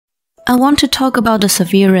I want to talk about the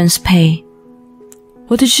severance pay.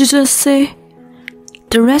 What did you just say?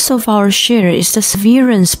 The rest of our share is the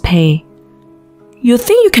severance pay. You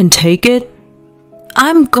think you can take it?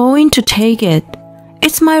 I'm going to take it.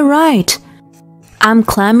 It's my right. I'm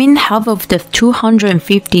claiming half of the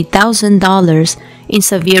 $250,000 in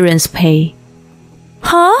severance pay.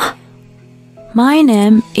 Huh? My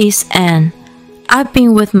name is Anne. I've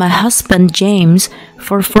been with my husband James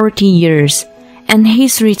for 40 years, and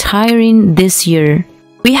he's retiring this year.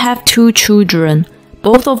 We have 2 children.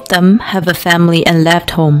 Both of them have a family and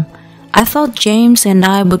left home. I thought James and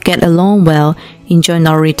I would get along well, enjoying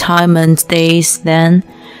our retirement days then,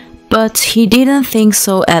 but he didn't think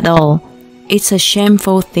so at all. It's a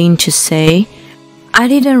shameful thing to say. I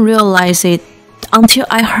didn't realize it until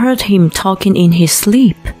I heard him talking in his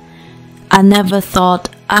sleep. I never thought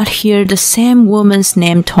I'd hear the same woman's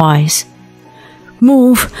name twice.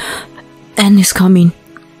 Move! Anne is coming.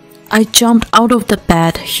 I jumped out of the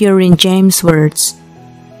bed hearing James' words.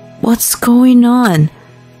 What's going on?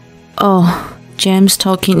 Oh, James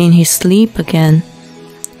talking in his sleep again.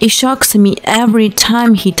 It shocks me every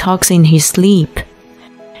time he talks in his sleep.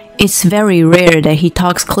 It's very rare that he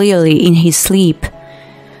talks clearly in his sleep.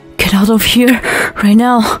 Get out of here right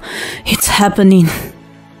now. It's happening.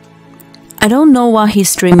 I don't know what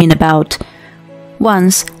he's dreaming about.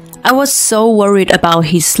 Once, I was so worried about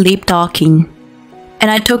his sleep talking,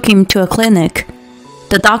 and I took him to a clinic.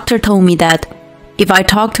 The doctor told me that if I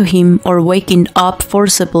talked to him or waking up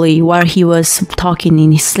forcibly while he was talking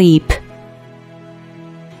in his sleep,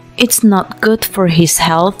 it's not good for his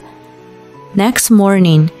health. Next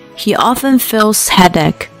morning, he often feels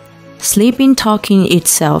headache. Sleeping talking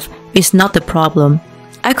itself is not the problem.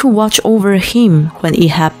 I could watch over him when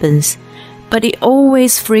it happens, but it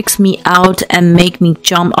always freaks me out and makes me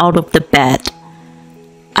jump out of the bed.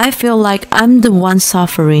 I feel like I'm the one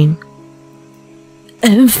suffering.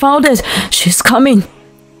 Anne found it. She's coming.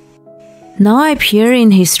 Now I appear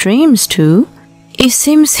in his dreams too. It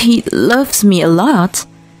seems he loves me a lot,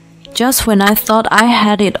 just when I thought I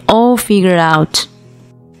had it all figured out.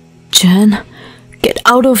 Jen, get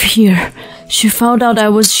out of here. She found out I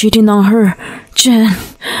was cheating on her. Jen,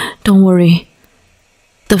 don't worry.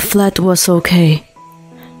 The flat was okay.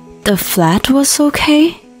 The flat was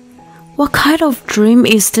okay? What kind of dream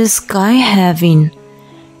is this guy having?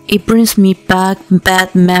 It brings me back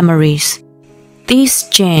bad memories. This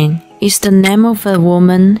Jane is the name of a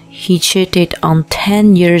woman he cheated on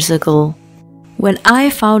 10 years ago. When I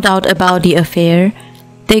found out about the affair,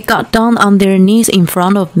 they got down on their knees in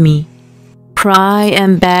front of me, cry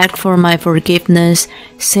and beg for my forgiveness,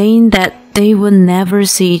 saying that they would never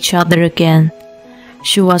see each other again.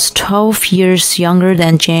 She was 12 years younger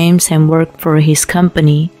than James and worked for his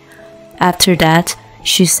company. After that,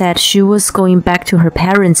 she said she was going back to her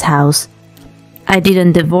parents' house. I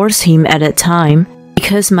didn't divorce him at that time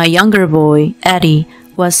because my younger boy, Eddie,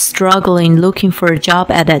 was struggling looking for a job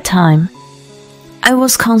at that time. I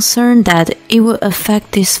was concerned that it would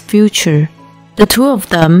affect his future. The 2 of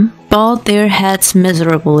them bowed their heads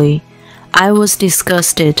miserably. I was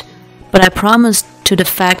disgusted, but I promised to the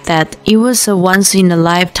fact that it was a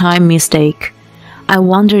once-in-a-lifetime mistake. I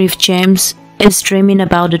wonder if James is dreaming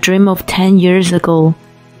about the dream of 10 years ago.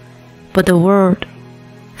 But the word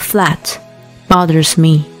flat bothers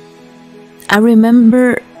me. I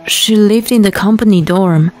remember she lived in the company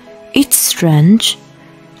dorm. It's strange.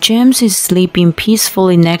 James is sleeping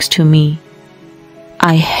peacefully next to me.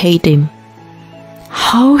 I hate him.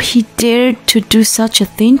 How he dared to do such a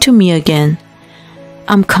thing to me again.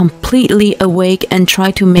 I'm completely awake and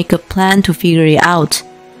try to make a plan to figure it out.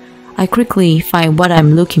 I quickly find what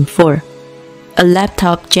I'm looking for. A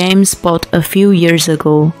laptop James bought a few years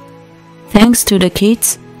ago. Thanks to the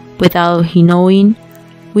kids, without he knowing,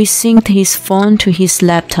 we synced his phone to his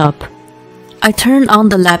laptop. I turned on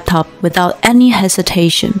the laptop without any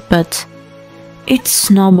hesitation, but it's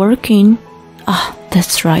not working. Ah,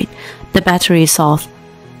 that's right, the battery is off.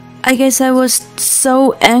 I guess I was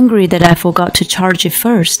so angry that I forgot to charge it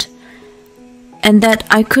first, and that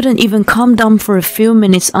I couldn't even calm down for a few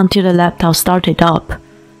minutes until the laptop started up.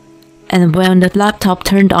 And when the laptop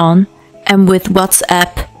turned on, and with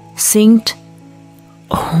WhatsApp synced,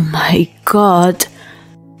 oh my god,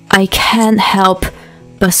 I can't help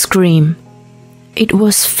but scream. It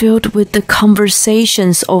was filled with the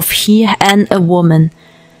conversations of he and a woman.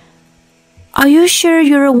 Are you sure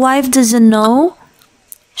your wife doesn't know?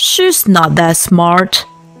 She's not that smart.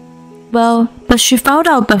 Well, but she found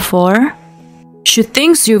out before. She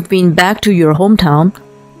thinks you've been back to your hometown.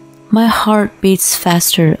 My heart beats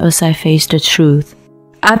faster as I face the truth.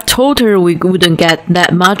 I've told her we wouldn't get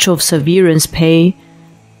that much of severance pay.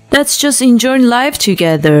 Let's just enjoy life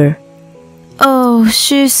together. Oh,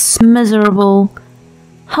 she's miserable.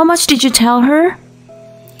 How much did you tell her?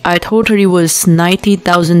 I told her it was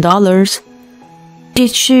 $90,000.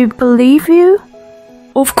 Did she believe you?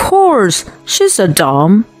 Of course, she's a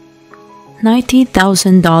dumb.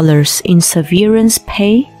 $90,000 in severance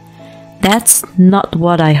pay? That's not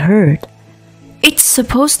what I heard. It's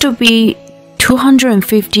supposed to be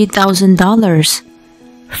 $250,000.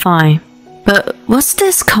 Fine, but what's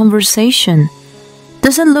this conversation?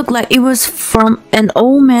 Doesn't look like it was from an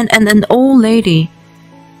old man and an old lady.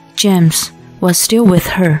 James was still with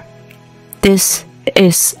her. This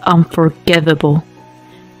is unforgivable.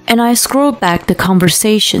 And I scrolled back the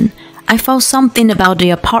conversation. I found something about the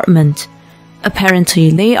apartment.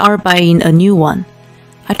 Apparently, they are buying a new one.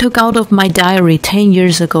 I took out of my diary 10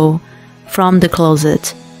 years ago from the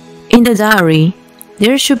closet. In the diary,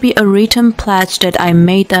 there should be a written pledge that I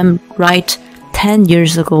made them write 10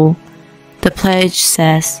 years ago. The pledge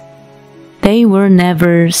says, they will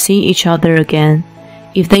never see each other again.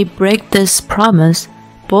 If they break this promise,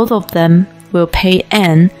 both of them will pay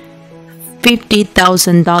Anne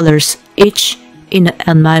 $50,000 each in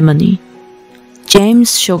alimony.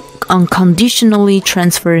 James should unconditionally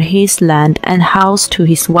transfer his land and house to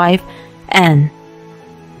his wife, Anne.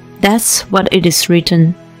 That's what it is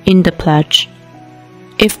written in the pledge.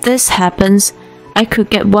 If this happens, I could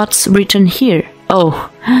get what's written here. Oh,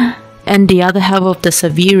 and the other half of the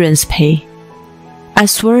severance pay. I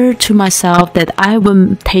swore to myself that I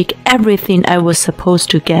would take everything I was supposed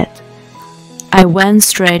to get. I went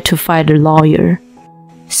straight to find a lawyer.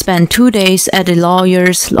 Spent 2 days at the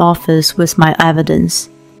lawyer's office with my evidence.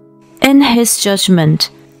 In his judgment,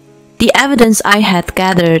 the evidence I had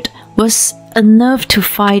gathered was enough to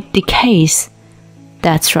fight the case.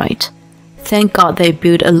 That's right. Thank God they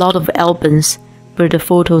built a lot of albums where the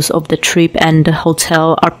photos of the trip and the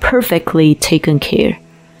hotel are perfectly taken care.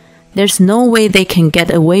 There's no way they can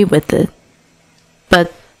get away with it.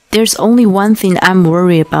 But there's only one thing I'm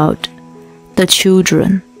worried about. The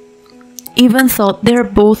children. Even though they're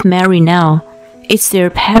both married now, it's their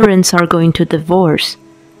parents are going to divorce.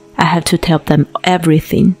 I have to tell them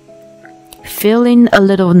everything. Feeling a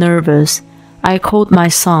little nervous, I called my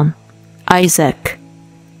son, Isaac.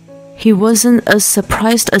 He wasn't as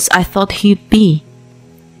surprised as I thought he'd be.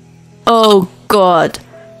 Oh God,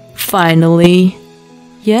 finally.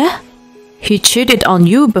 Yeah? He cheated on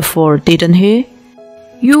you before, didn't he?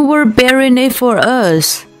 You were bearing it for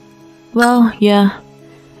us. Well, yeah.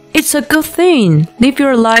 It's a good thing. Live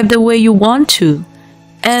your life the way you want to.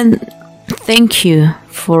 And thank you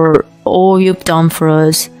for all you've done for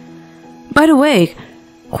us. By the way,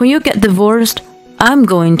 when you get divorced, I'm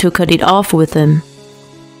going to cut it off with him.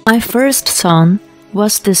 My first son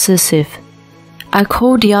was decisive. I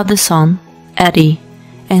called the other son, Eddie,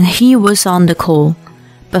 and he was on the call.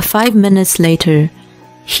 But 5 minutes later,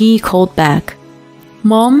 he called back.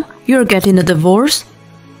 Mom, you're getting a divorce?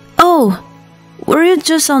 Oh, were you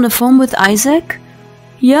just on the phone with Isaac?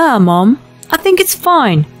 Yeah, Mom. I think it's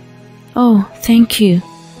fine. Oh, thank you.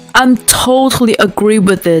 I'm totally agree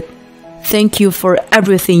with it. Thank you for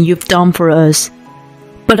everything you've done for us.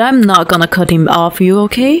 But I'm not gonna cut him off, you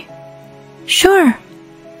okay? Sure.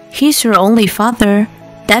 He's your only father.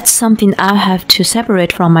 That's something I'll have to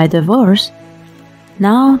separate from my divorce.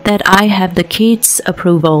 Now that I have the kids'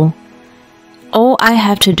 approval, all I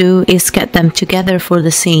have to do is get them together for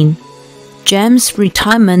the scene. James'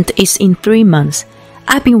 retirement is in 3 months.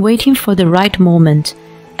 I've been waiting for the right moment,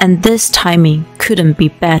 and this timing couldn't be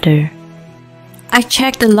better. I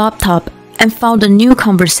checked the laptop and found a new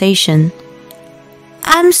conversation.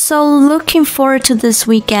 I'm so looking forward to this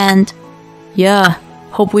weekend. Yeah,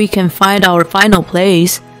 hope we can find our final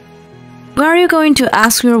place. When are you going to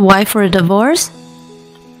ask your wife for a divorce?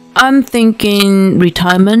 I'm thinking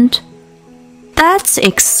retirement. That's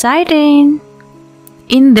exciting.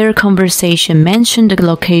 In their conversation mentioned the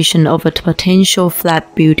location of a potential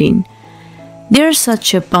flat building. They're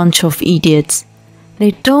such a bunch of idiots.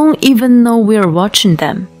 They don't even know we're watching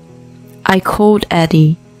them. I called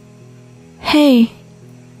Eddie. Hey,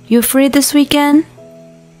 you free this weekend?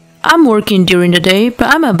 I'm working during the day, but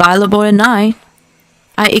I'm available at night.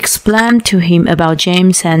 I explained to him about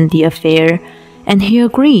James and the affair, and he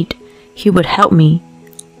agreed he would help me.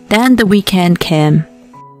 Then the weekend came.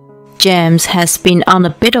 James has been on a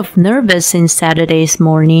bit of nervous since Saturday's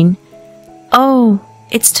morning. Oh,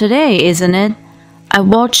 it's today, isn't it? I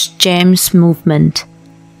watched James' movement.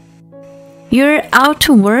 You're out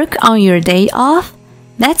to work on your day off?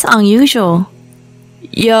 That's unusual.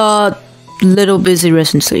 Yeah, little busy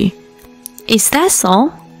recently. Is that so?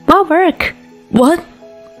 What work? What?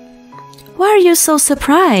 Why are you so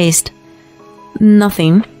surprised?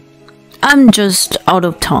 Nothing. I'm just out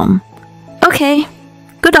of town. Okay,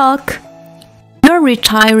 good luck. You're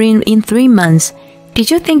retiring in 3 months. Did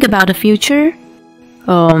you think about the future?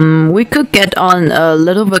 We could get on a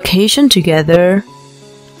little vacation together.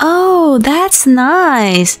 Oh, that's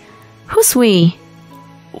nice. Who's we?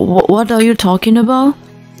 What are you talking about?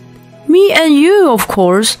 Me and you, of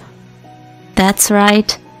course. That's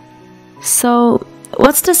right. So,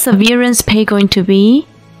 what's the severance pay going to be?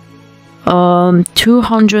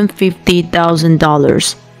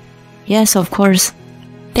 $250,000. Yes, of course.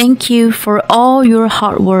 Thank you for all your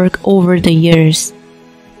hard work over the years.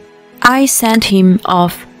 I sent him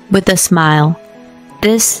off with a smile.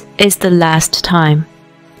 This is the last time.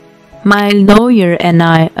 My lawyer and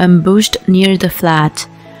I ambushed near the flat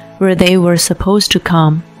where they were supposed to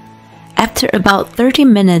come. After about 30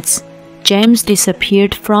 minutes, James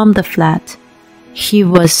disappeared from the flat. He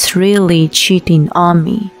was really cheating on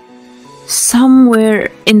me.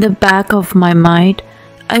 Somewhere in the back of my mind,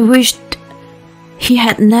 I wished he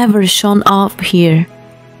had never shown up here.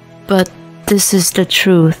 But this is the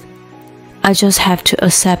truth. I just have to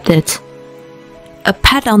accept it. A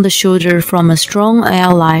pat on the shoulder from a strong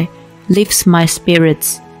ally lifts my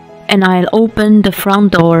spirits, and I open the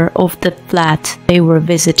front door of the flat they were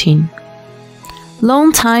visiting.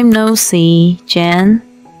 Long time no see, Jen.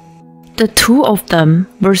 The two of them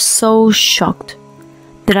were so shocked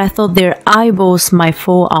that I thought their eyeballs might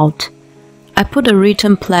fall out. I put a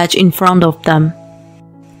written pledge in front of them.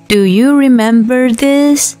 Do you remember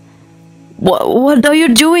this? What are you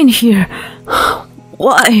doing here?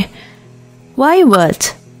 Why? Why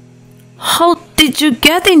what? How did you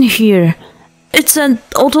get in here? It's an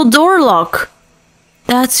auto door lock.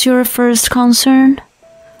 That's your first concern?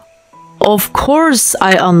 Of course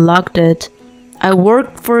I unlocked it. I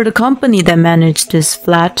worked for the company that managed this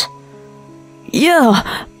flat. Yeah,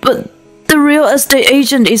 but the real estate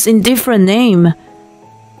agent is in different name.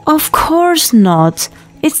 Of course not.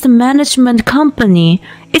 It's the management company.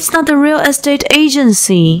 It's not the real estate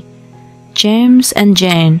agency. James and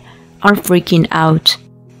Jane are freaking out.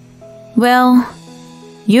 Well,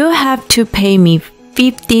 you have to pay me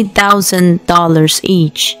 $50,000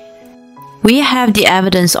 each. We have the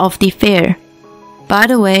evidence of the affair. By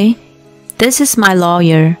the way, this is my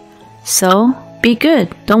lawyer. So, be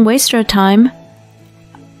good. Don't waste your time.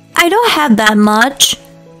 I don't have that much.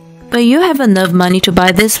 But you have enough money to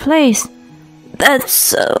buy this place.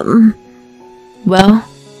 That's, well,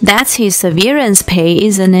 that's his severance pay,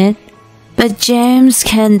 isn't it? But James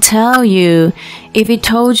can tell you. If he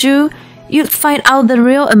told you, you'd find out the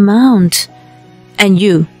real amount. And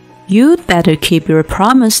you'd better keep your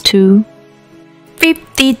promise too.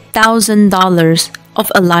 $50,000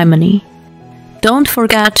 of alimony. Don't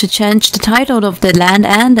forget to change the title of the land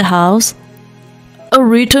and the house. A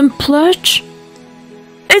written pledge?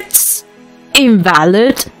 It's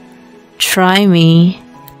invalid. Try me.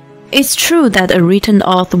 It's true that a written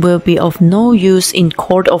oath will be of no use in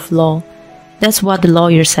court of law. That's what the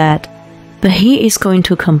lawyer said. But he is going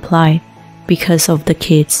to comply because of the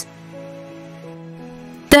kids.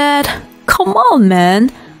 Dad, come on, man.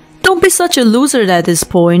 Don't be such a loser at this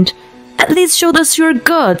point. At least show us your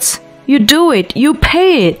guts. You do it. You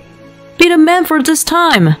pay it. Be the man for this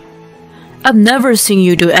time. I've never seen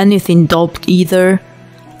you do anything dope either.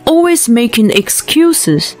 Always making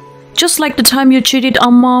excuses. Just like the time you cheated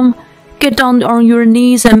on Mom, get down on your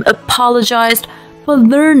knees and apologized, but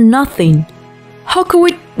learn nothing. How could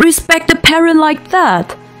we respect a parent like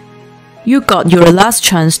that? You got your last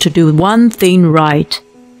chance to do one thing right.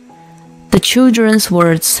 The children's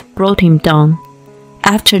words brought him down.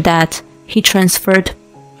 After that, he transferred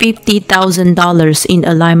 $50,000 in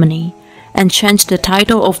alimony and changed the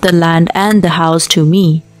title of the land and the house to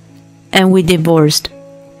me, and we divorced.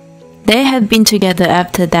 They have been together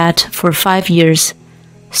after that for 5 years,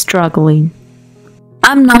 struggling.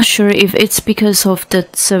 I'm not sure if it's because of the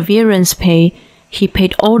severance pay he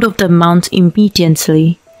paid all of the amount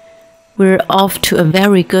immediately. We're off to a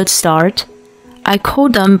very good start. I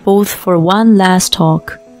called them both for one last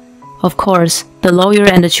talk. Of course, the lawyer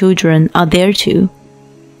and the children are there too.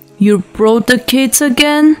 You brought the kids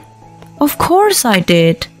again? Of course I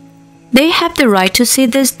did. They have the right to see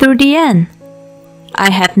this through the end. I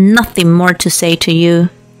have nothing more to say to you.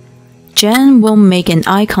 Jen won't make an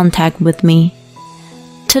eye contact with me.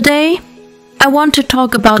 Today, I want to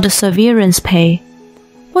talk about the severance pay.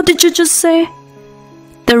 What did you just say?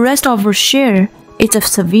 The rest of our share is a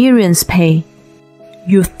severance pay.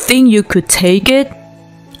 You think you could take it?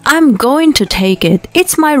 I'm going to take it.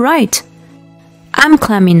 It's my right. I'm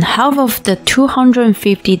claiming half of the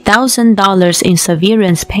 $250,000 in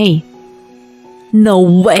severance pay. No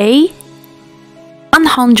way!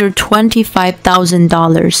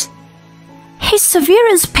 $125,000. His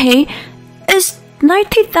severance pay is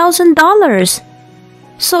 $90,000.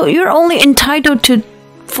 So you're only entitled to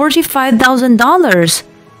 $45,000.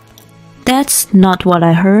 That's not what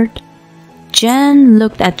I heard. Jen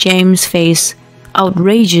looked at James' face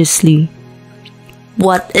outrageously.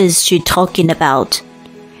 What is she talking about?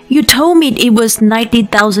 You told me it was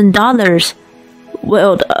 $90,000.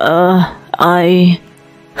 Well,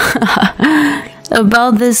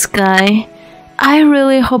 About this guy, I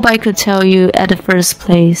really hope I could tell you at the first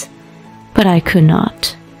place, but I could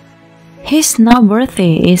not. He's not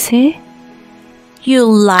worthy, is he? You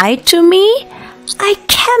lied to me? I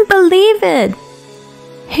can't believe it.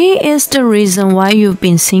 He is the reason why you've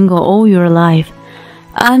been single all your life.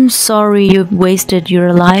 I'm sorry you've wasted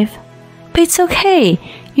your life, but it's okay.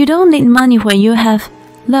 You don't need money when you have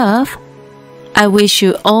love. I wish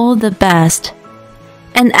you all the best.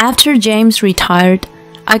 And after James retired,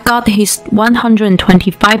 I got his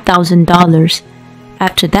 $125,000.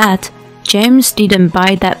 After that, James didn't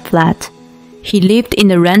buy that flat. He lived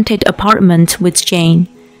in a rented apartment with Jane.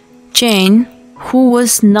 Jane, who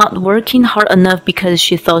was not working hard enough because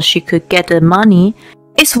she thought she could get the money,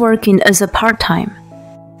 is working as a part-time.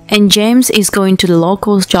 And James is going to the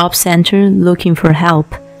local job center looking for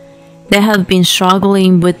help. They have been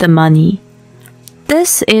struggling with the money.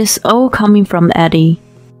 This is all coming from Eddie.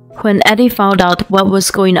 When Eddie found out what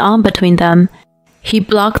was going on between them, he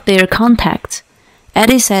blocked their contact.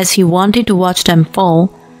 Eddie says he wanted to watch them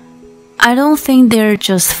fall. I don't think they're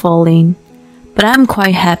just falling, but I'm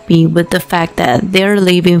quite happy with the fact that they're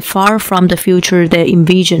living far from the future they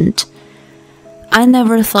envisioned. I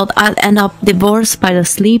never thought I'd end up divorced by the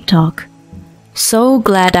sleep talk. So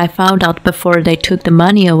glad I found out before they took the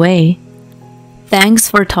money away. Thanks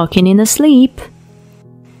for talking in the sleep.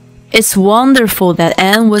 It's wonderful that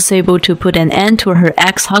Anne was able to put an end to her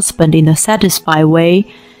ex-husband in a satisfying way.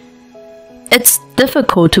 It's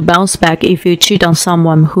difficult to bounce back if you cheat on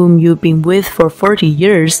someone whom you've been with for 40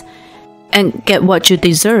 years and get what you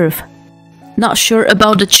deserve. Not sure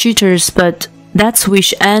about the cheaters, but let's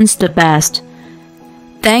wish Anne's the best.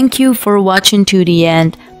 Thank you for watching to the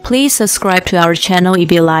end. Please subscribe to our channel if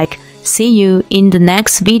you like. See you in the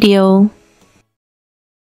next video.